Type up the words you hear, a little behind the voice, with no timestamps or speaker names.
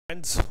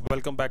Friends,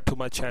 welcome back to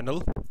my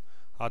channel,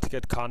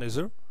 Atiket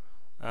Khan,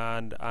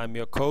 and I'm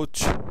your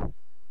coach,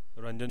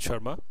 Ranjan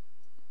Sharma.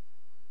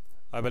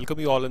 I welcome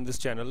you all in this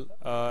channel.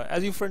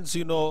 As you friends,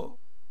 you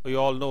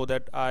all know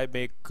that I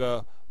make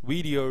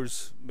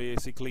videos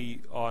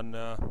basically on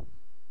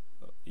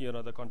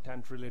the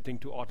content relating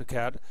to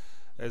AutoCAD,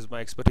 as my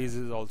expertise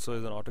is also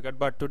in AutoCAD.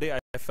 But today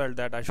I felt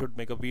that I should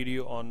make a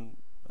video on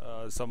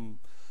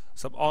some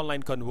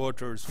online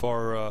converters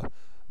for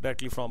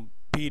directly from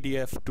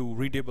PDF to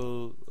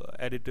readable,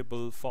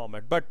 editable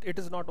format. But it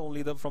is not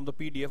only from the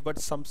PDF, but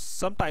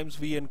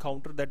sometimes we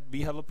encounter that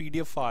we have a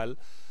PDF file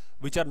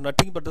which are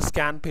nothing but the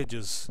scan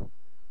pages.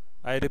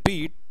 I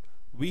repeat,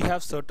 we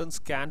have certain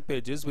scan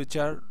pages which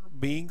are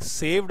being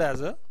saved as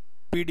a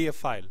PDF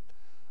file.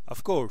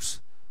 Of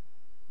course,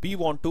 we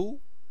want to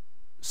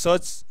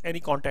search any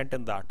content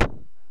in that.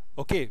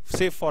 Okay,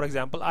 say for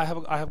example, I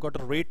have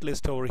got a rate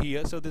list over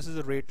here. So this is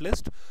a rate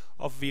list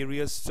of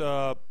various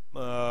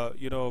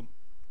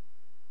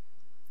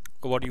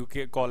what you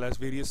can call as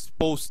various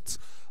posts.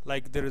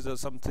 Like there is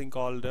something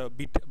called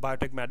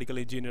biotech medical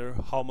engineer,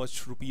 how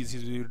much rupees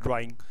is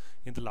drawing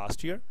in the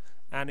last year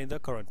and in the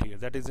current year,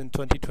 that is in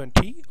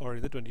 2020 or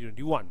in the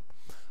 2021.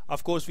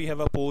 Of course, we have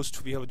a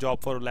post, we have a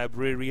job for a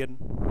librarian.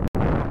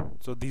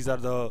 So these are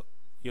the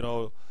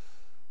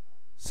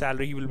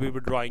salary he will be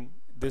withdrawing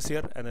this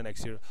year and the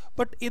next year.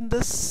 But in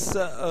this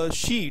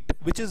sheet,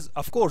 which is,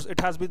 of course, it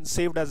has been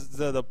saved as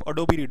the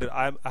Adobe Reader.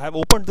 I have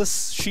opened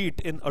this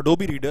sheet in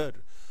Adobe Reader,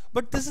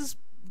 but this is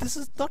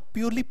not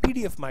purely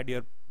PDF, my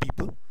dear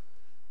people.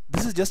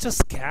 This is just a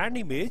scanned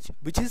image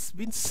which has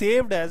been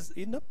saved as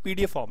in a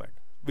PDF format,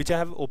 which I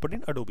have opened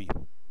in Adobe.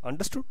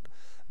 Understood?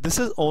 This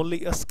is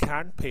only a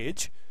scanned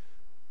page,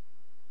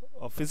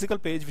 a physical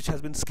page which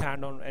has been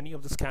scanned on any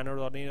of the scanners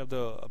or any of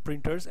the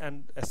printers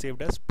and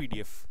saved as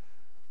PDF.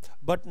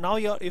 But now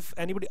if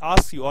anybody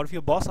asks you, or if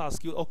your boss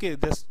asks you, okay,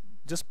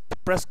 just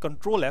press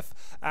Control F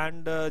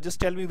and just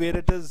tell me where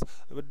it is,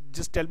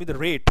 just tell me the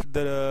rate,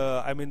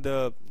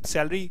 the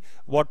salary,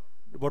 what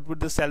would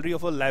the salary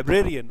of a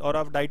librarian or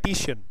of a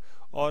dietitian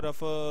or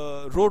of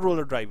a road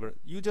roller driver.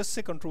 You just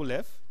say Control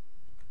F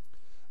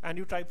and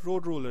you type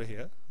road roller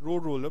here,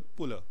 road roller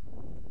puller.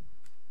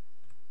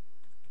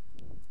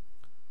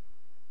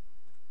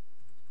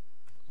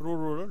 Road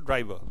roller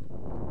driver,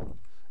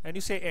 and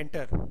you say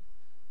enter.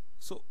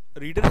 So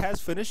reader has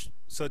finished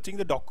searching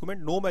the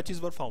document, no matches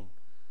were found.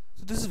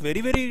 So this is very,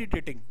 very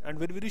irritating and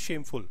very, very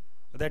shameful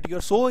that you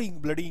are so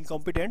bloody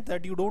incompetent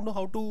that you don't know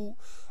how to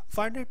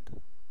find it,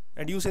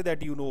 and you say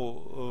that you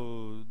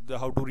know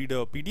how to read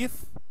a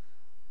PDF.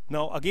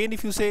 Now again,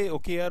 if you say,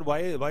 okay, why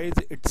is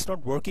it's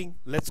not working,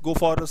 let's go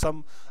for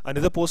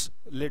another post.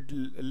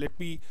 Let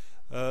me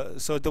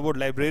search the word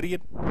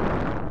librarian,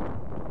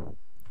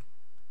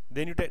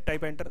 then you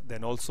type enter.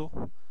 Then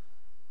also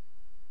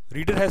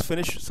reader has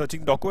finished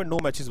searching document, no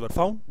matches were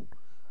found.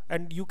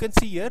 And you can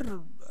see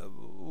here,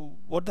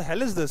 what the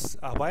hell is this?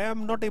 Why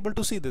I'm not able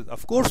to see this?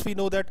 Of course, we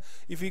know that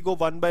if we go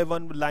one by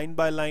one, line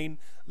by line,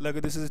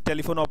 like this is a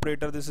telephone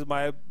operator, this is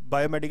my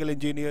biomedical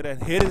engineer,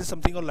 and here is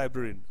something on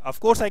librarian. Of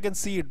course, I can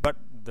see it, but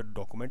the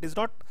document is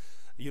not,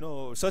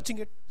 searching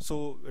it.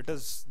 So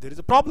there is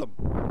a problem.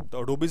 The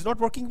Adobe is not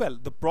working well.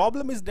 The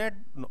problem is that,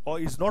 or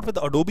it's not with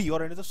the Adobe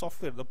or any other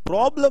software. The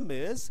problem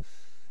is,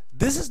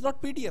 this is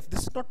not PDF.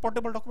 This is not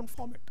portable document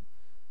format.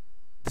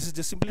 This is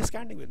just simply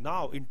scanned image.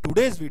 Now in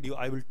today's video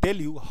I will tell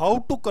you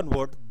how to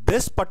convert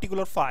this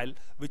particular file,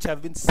 which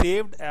have been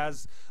saved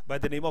as by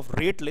the name of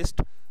rate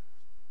list,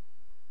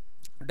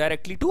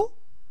 directly to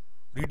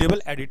readable,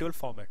 editable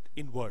format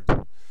in Word.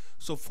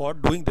 So for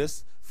doing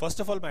this, first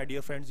of all, my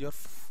dear friends, your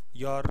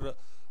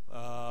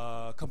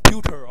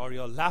computer or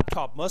your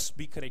laptop must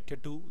be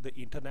connected to the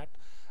internet.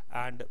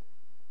 And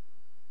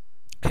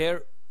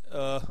here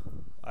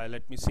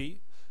let me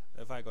see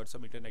if I got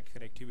some internet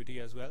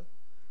connectivity as well.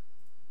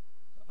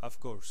 Of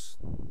course,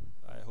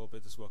 I hope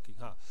it is working.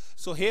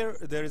 So here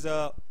there is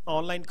a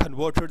online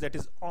converter, that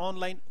is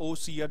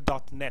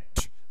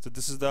onlineocr.net. So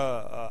this is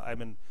the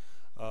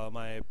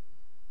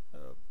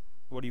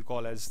what do you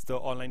call as the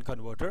online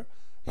converter.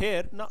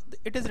 Here now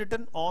it is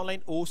written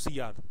online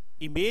OCR,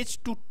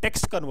 image to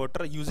text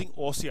converter using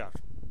OCR.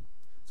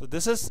 So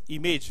this is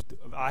image.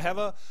 I have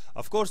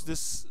of course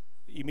this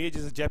image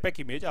is a JPEG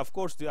image. Of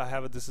course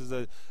this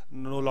is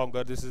no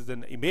longer this is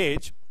an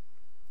image.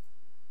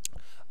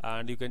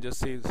 And you can just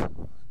see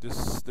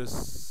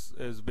this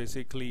is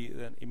basically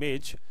an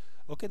image.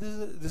 Okay,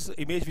 this is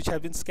image which has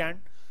been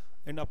scanned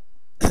and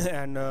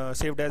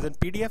saved as a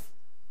PDF.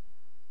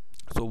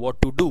 So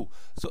what to do?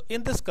 So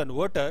in this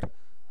converter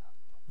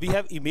we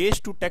have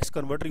image to text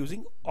converter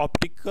using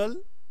optical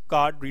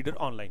card reader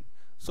online.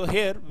 So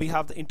here we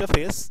have the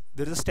interface.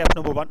 There is step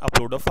number 1,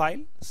 upload a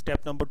file.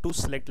 Step number 2,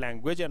 select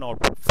language and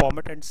output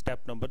format, and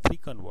step number 3,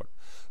 convert.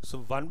 So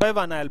one by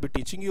one I will be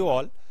teaching you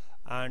all,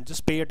 and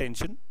just pay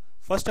attention.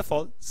 First of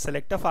all,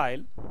 select a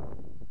file.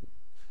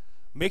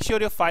 Make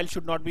sure your file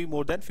should not be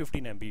more than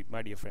 15 MB,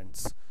 my dear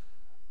friends.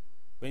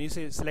 When you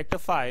say select a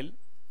file,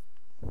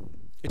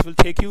 it will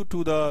take you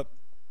to the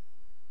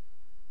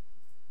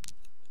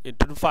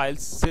into the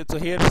files. So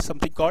here is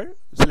something called,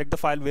 select the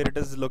file where it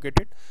is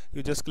located.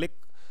 You just click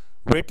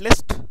wait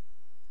list.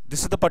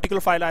 This is the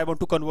particular file I want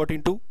to convert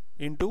into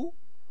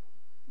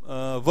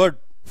Word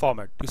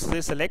format. You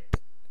say select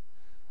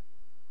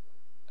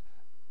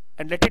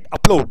and let it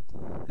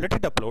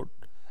upload.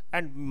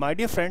 And my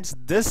dear friends,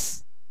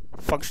 this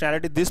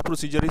functionality, this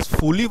procedure is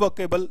fully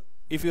workable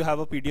if you have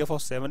a PDF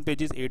of 7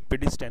 pages, 8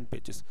 pages, 10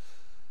 pages.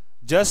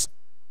 Just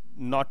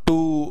not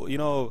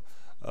to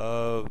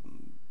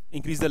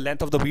increase the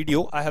length of the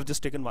video, I have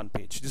just taken 1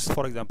 page. This is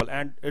for example,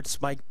 and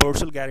it's my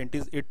personal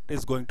guarantees it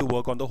is going to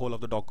work on the whole of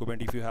the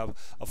document if you have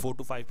a 4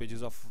 to 5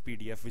 pages of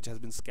PDF which has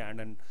been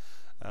scanned and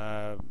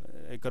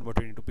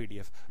converted into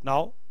PDF.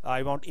 Now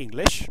I want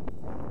English.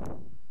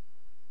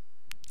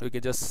 You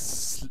can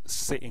just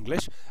say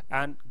English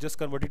and just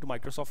convert it to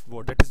Microsoft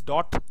Word, that is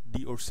 .doc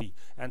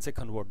and say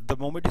convert. The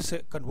moment you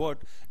say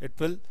convert, it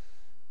will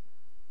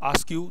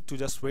ask you to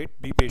just wait,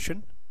 be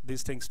patient.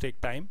 These things take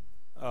time,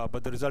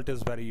 but the result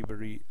is very,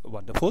 very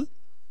wonderful.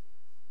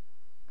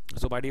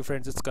 So my dear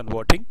friends, it's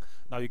converting.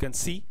 Now you can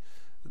see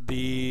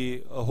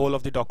the whole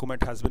of the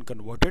document has been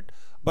converted,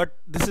 but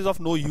this is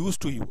of no use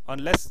to you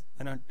unless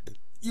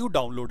you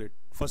download it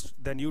first.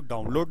 Then you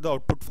download the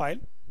output file.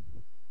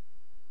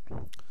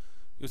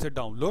 You say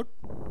download,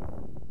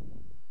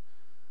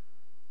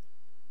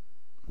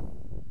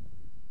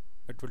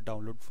 it will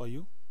download for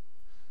you,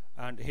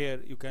 and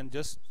here you can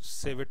just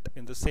save it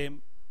in the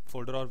same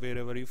folder or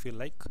wherever you feel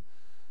like.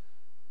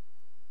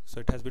 So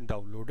it has been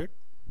downloaded.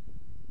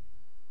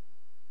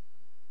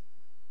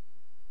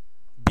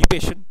 Be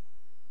patient.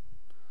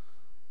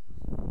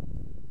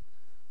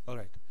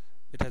 Alright,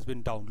 it has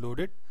been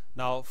downloaded.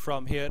 Now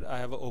from here I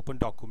have an open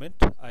document.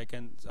 I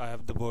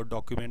have the Word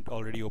document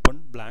already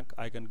open, blank.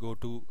 I can go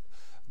to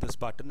this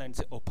button and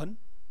say open,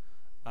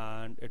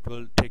 and it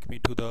will take me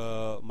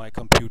to my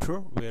computer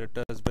where it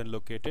has been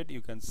located.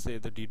 You can say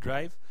the D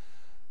drive.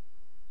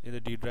 In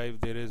the D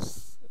drive there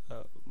is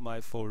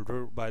my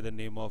folder by the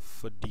name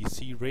of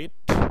DC rate.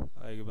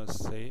 I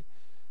must say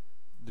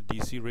the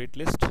DC rate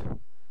list.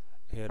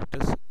 Here it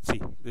is. See,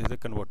 this is a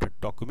converted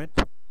document.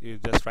 You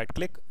just right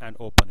click and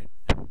open it.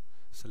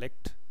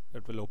 Select,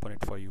 it will open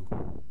it for you.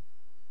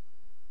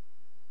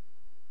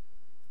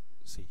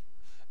 See,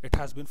 it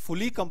has been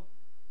fully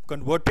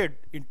converted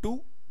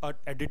into an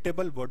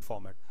editable Word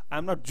format.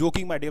 I'm not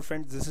joking, my dear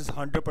friends, this is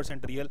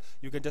 100% real.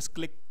 You can just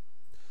click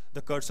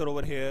the cursor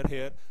over here.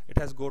 It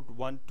has got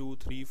 1 2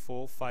 3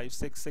 4 5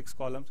 6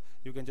 columns.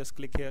 You can just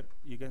click here.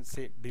 You can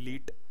say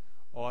delete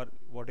or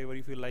whatever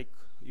you feel like.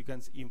 You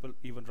can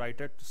even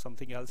write it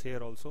something else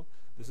here also.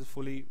 This is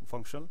fully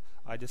functional.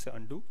 I just say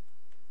undo.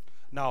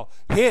 Now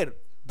here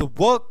the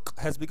work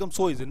has become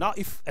so easy. Now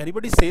if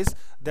anybody says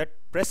that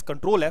press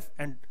Ctrl F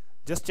and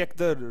just check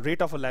the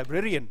rate of a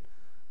librarian,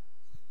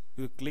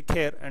 you click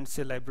here and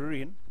say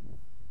librarian,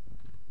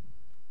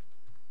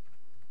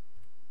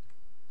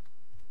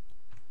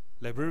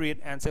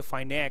 and say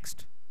find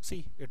next.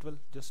 See, it will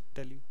just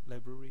tell you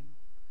librarian.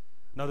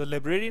 Now the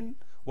librarian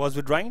was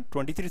withdrawing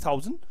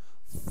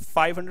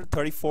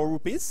 23,534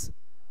 rupees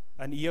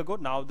an year ago.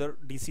 Now the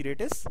DC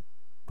rate is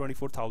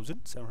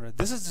 24,700.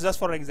 This is just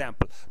for an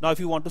example. Now if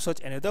you want to search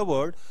another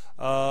word,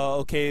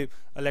 okay,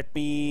 let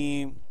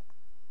me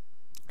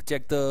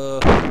check the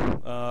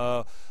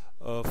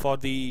for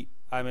the,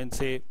 I mean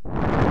say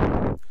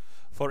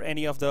for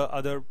any of the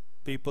other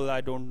people,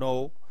 I don't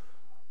know,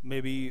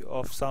 maybe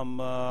of some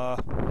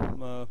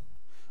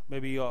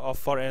maybe of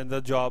for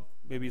another job,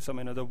 maybe some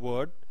another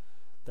word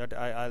that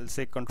I'll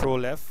say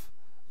Control F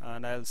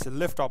and I'll say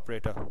lift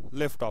operator.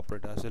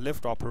 Say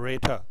lift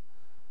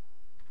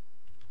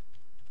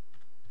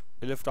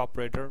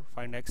operator,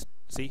 find next.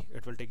 See,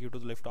 it will take you to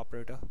the lift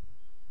operator.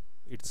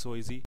 It's so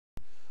easy.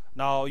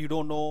 Now you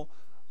don't know,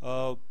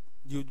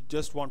 you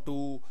just want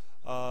to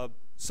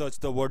search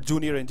the word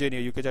junior engineer.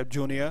 You can type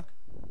junior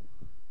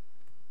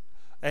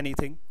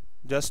anything,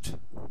 just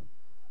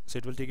so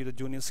it will take you to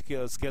junior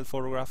scale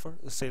photographer,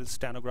 sales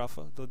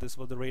stenographer. Though this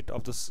was the rate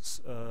of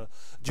this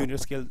junior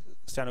scale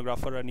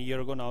stenographer a year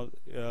ago. Now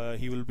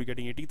he will be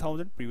getting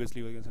 80,000.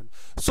 Previously,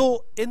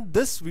 so in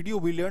this video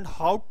we learned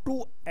how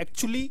to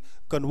actually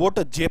convert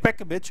a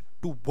JPEG image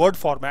to Word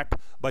format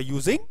by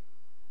using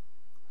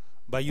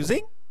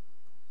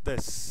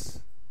this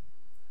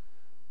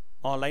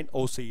online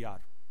OCR.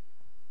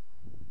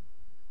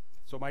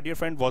 So my dear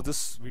friend, was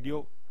this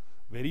video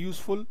very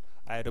useful?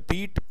 I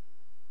repeat,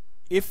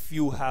 if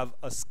you have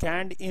a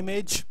scanned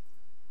image,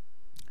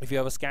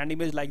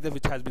 like this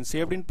which has been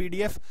saved in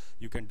PDF,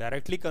 you can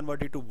directly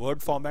convert it to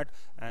Word format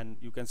and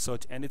you can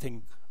search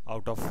anything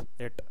out of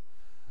it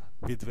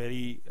with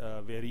very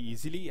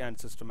easily and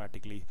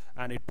systematically.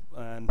 And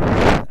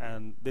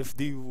if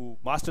you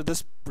master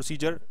this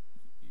procedure,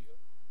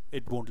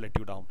 it won't let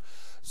you down.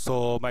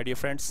 So my dear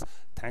friends,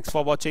 thanks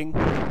for watching.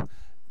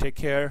 Take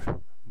care,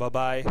 bye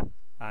bye,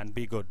 and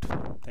be good.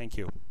 Thank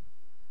you.